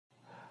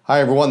Hi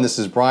everyone, this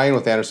is Brian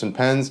with Anderson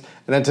Pens,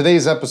 and on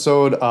today's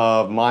episode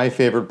of My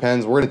Favorite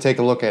Pens, we're going to take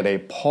a look at a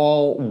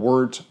Paul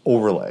Wirt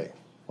overlay.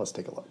 Let's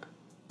take a look.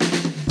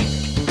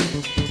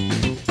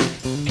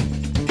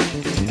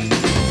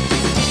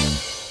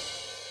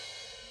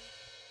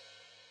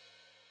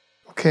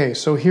 Okay,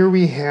 so here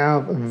we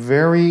have a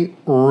very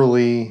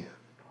early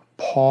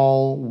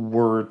Paul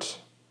Wirt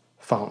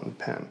fountain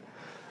pen.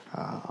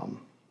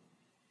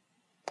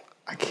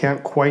 I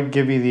can't quite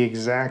give you the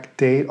exact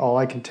date. All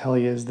I can tell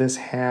you is this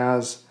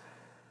has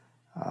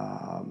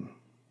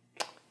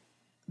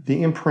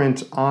the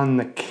imprint on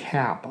the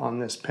cap on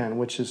this pen,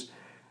 which is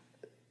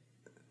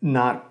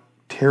not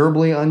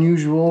terribly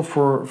unusual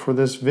for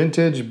this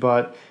vintage,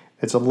 but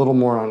it's a little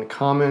more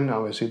uncommon.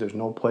 Obviously, there's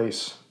no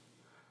place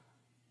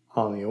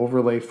on the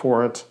overlay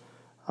for it.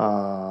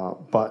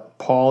 But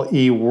Paul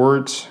E.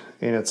 Wirt,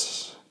 and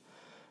it's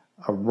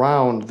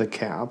around the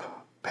cap.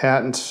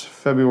 Patent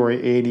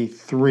February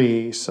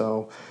 83,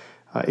 so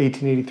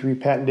 1883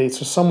 patent date.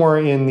 So somewhere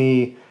in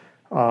the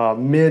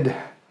mid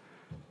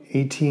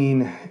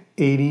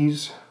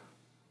 1880s,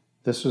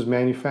 this was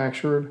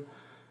manufactured.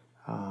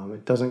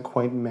 It doesn't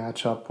quite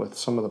match up with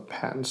some of the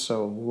patents,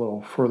 so a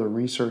little further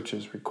research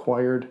is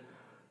required.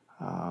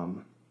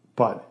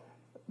 But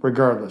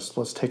regardless,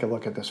 let's take a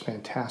look at this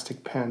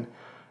fantastic pen.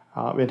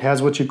 It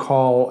has what you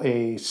call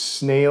a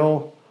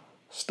snail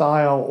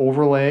style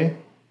overlay,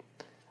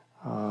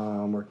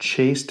 or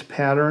chased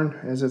pattern,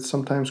 as it's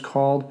sometimes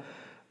called.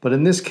 But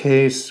in this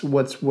case,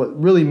 what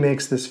really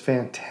makes this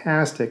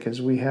fantastic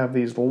is we have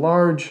these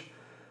large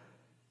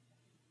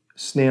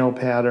snail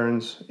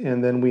patterns,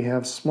 and then we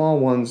have small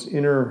ones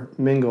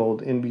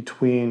intermingled in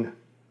between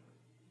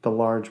the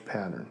large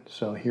pattern.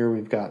 So here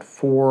we've got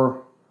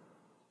 4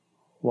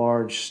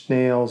 large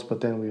snails, but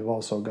then we've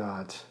also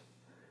got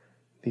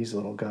these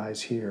little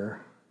guys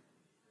here.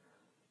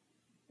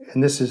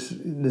 And this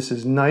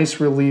is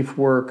nice relief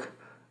work.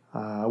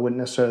 I wouldn't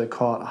necessarily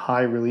call it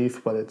high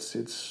relief, but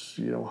it's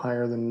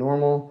higher than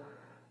normal.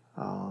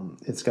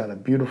 It's got a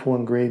beautiful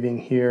engraving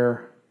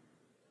here.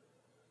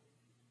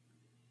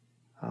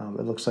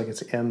 It looks like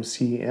it's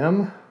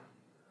MCM,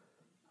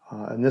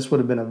 and this would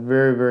have been a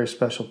very, very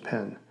special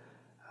pen.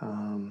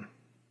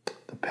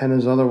 The pen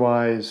is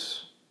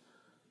otherwise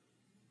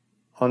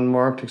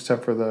unmarked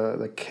except for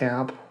the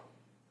cap.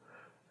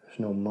 There's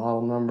no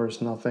model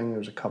numbers, nothing.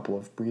 There's a couple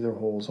of breather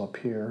holes up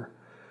here.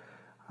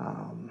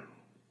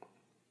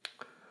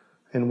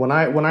 And when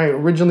I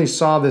originally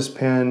saw this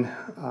pen,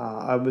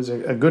 I was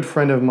a good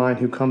friend of mine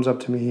who comes up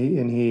to me,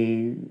 and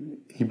he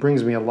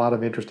brings me a lot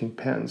of interesting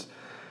pens.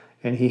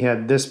 And he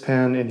had this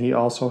pen, and he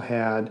also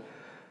had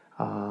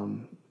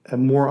a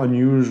more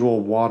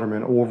unusual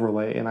Waterman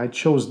overlay. And I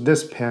chose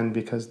this pen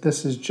because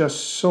this is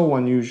just so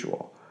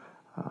unusual.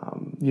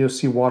 You'll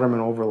see Waterman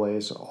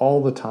overlays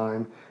all the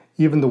time.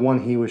 Even the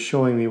one he was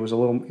showing me was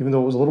even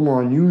though it was a little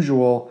more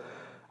unusual,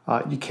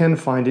 you can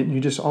find it.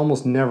 You just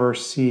almost never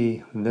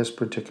see this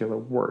particular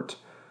Wirt.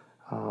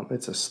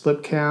 It's a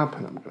slip cap,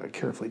 and I'm going to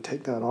carefully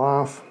take that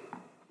off.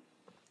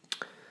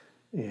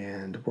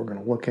 And we're going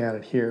to look at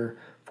it here.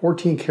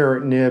 14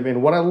 karat nib.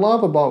 And what I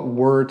love about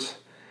Wirt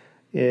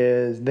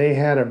is they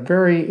had a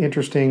very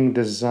interesting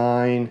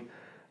design.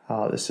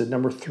 This is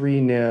number 3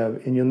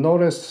 nib, and you'll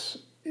notice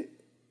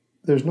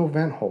there's no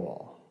vent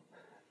hole.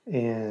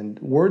 And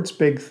Wirt's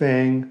big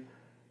thing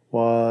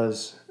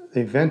was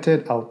they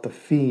vented out the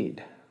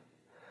feed.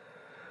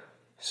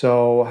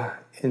 So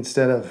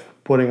instead of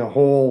putting a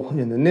hole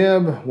in the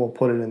nib, we'll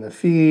put it in the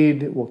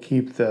feed. We'll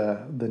keep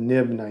the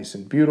nib nice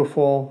and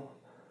beautiful.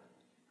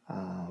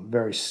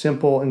 Very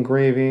simple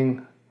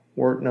engraving,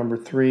 Wirt number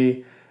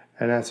 3,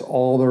 and that's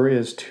all there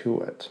is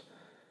to it.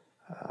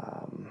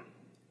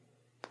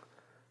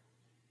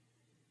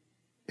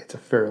 It's a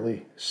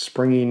fairly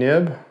springy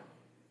nib,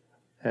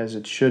 as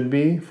it should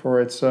be for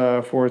its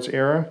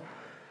era.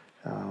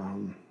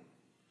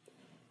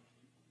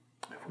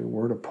 If we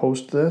were to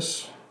post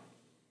this,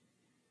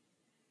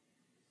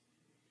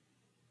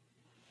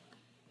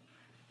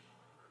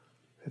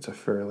 it's a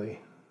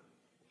fairly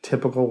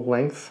typical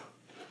length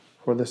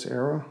for this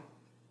era.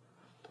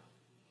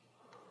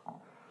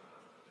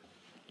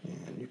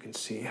 And you can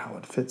see how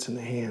it fits in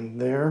the hand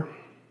there.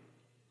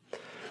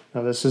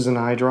 Now this is an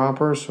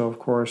eyedropper, so of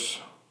course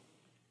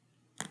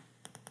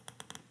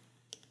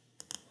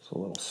it's a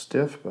little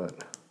stiff,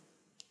 but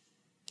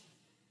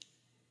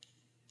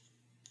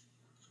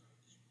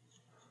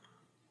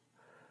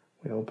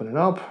we open it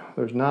up.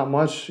 There's not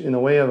much in the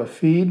way of a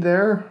feed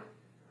there.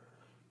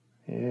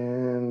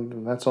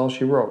 And that's all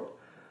she wrote.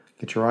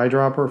 Get your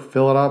eyedropper,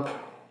 fill it up.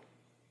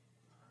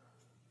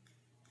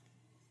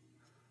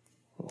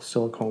 A little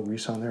silicone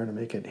grease on there to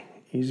make it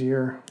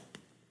easier.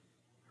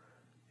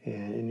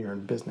 And you're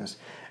in business.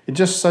 It's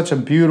just such a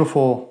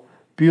beautiful,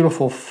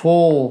 beautiful,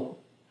 full,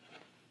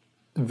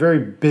 very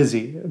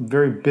busy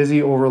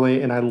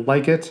overlay, and I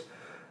like it.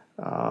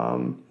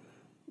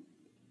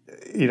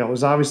 It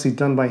was obviously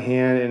done by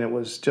hand, and it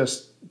was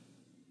just,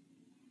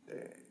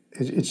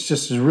 it's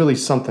just really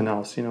something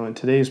else. And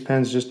today's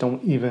pens just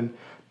don't even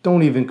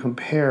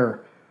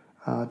compare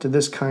to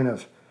this kind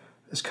of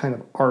kind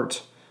of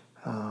art.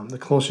 The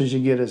closest you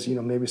get is,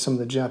 maybe some of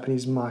the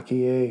Japanese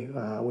makie,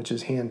 which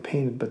is hand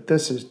painted, but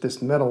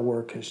this metal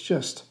work is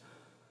just,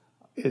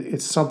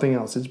 it's something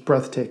else. It's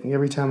breathtaking.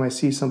 Every time I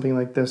see something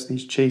like this,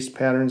 these chased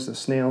patterns, the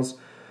snails,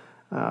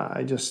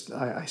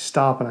 I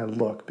stop and I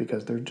look,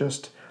 because they're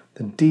just,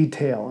 the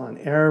detail on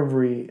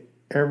every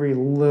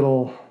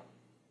little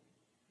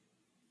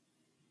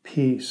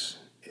piece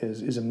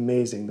is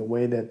amazing. The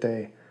way that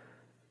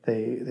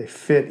they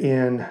fit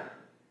in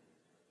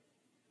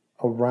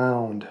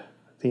around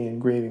the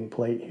engraving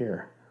plate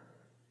here.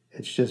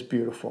 It's just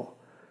beautiful.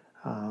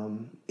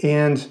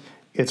 And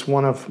it's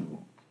one of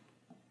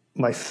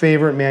my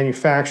favorite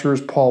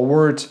manufacturers, Paul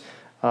Wirt.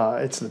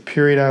 It's the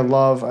period I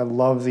love. I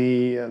love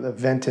the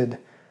vented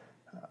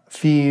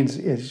feeds.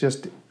 It's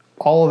just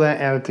all of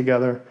that added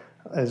together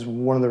is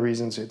one of the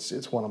reasons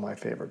it's one of my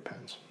favorite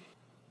pens.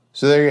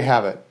 So there you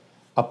have it,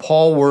 a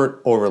Paul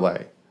Wirt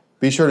overlay.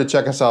 Be sure to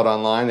check us out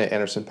online at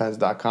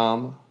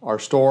andersonpens.com, our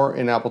store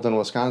in Appleton,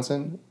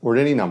 Wisconsin, or at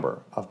any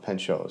number of pen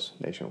shows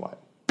nationwide.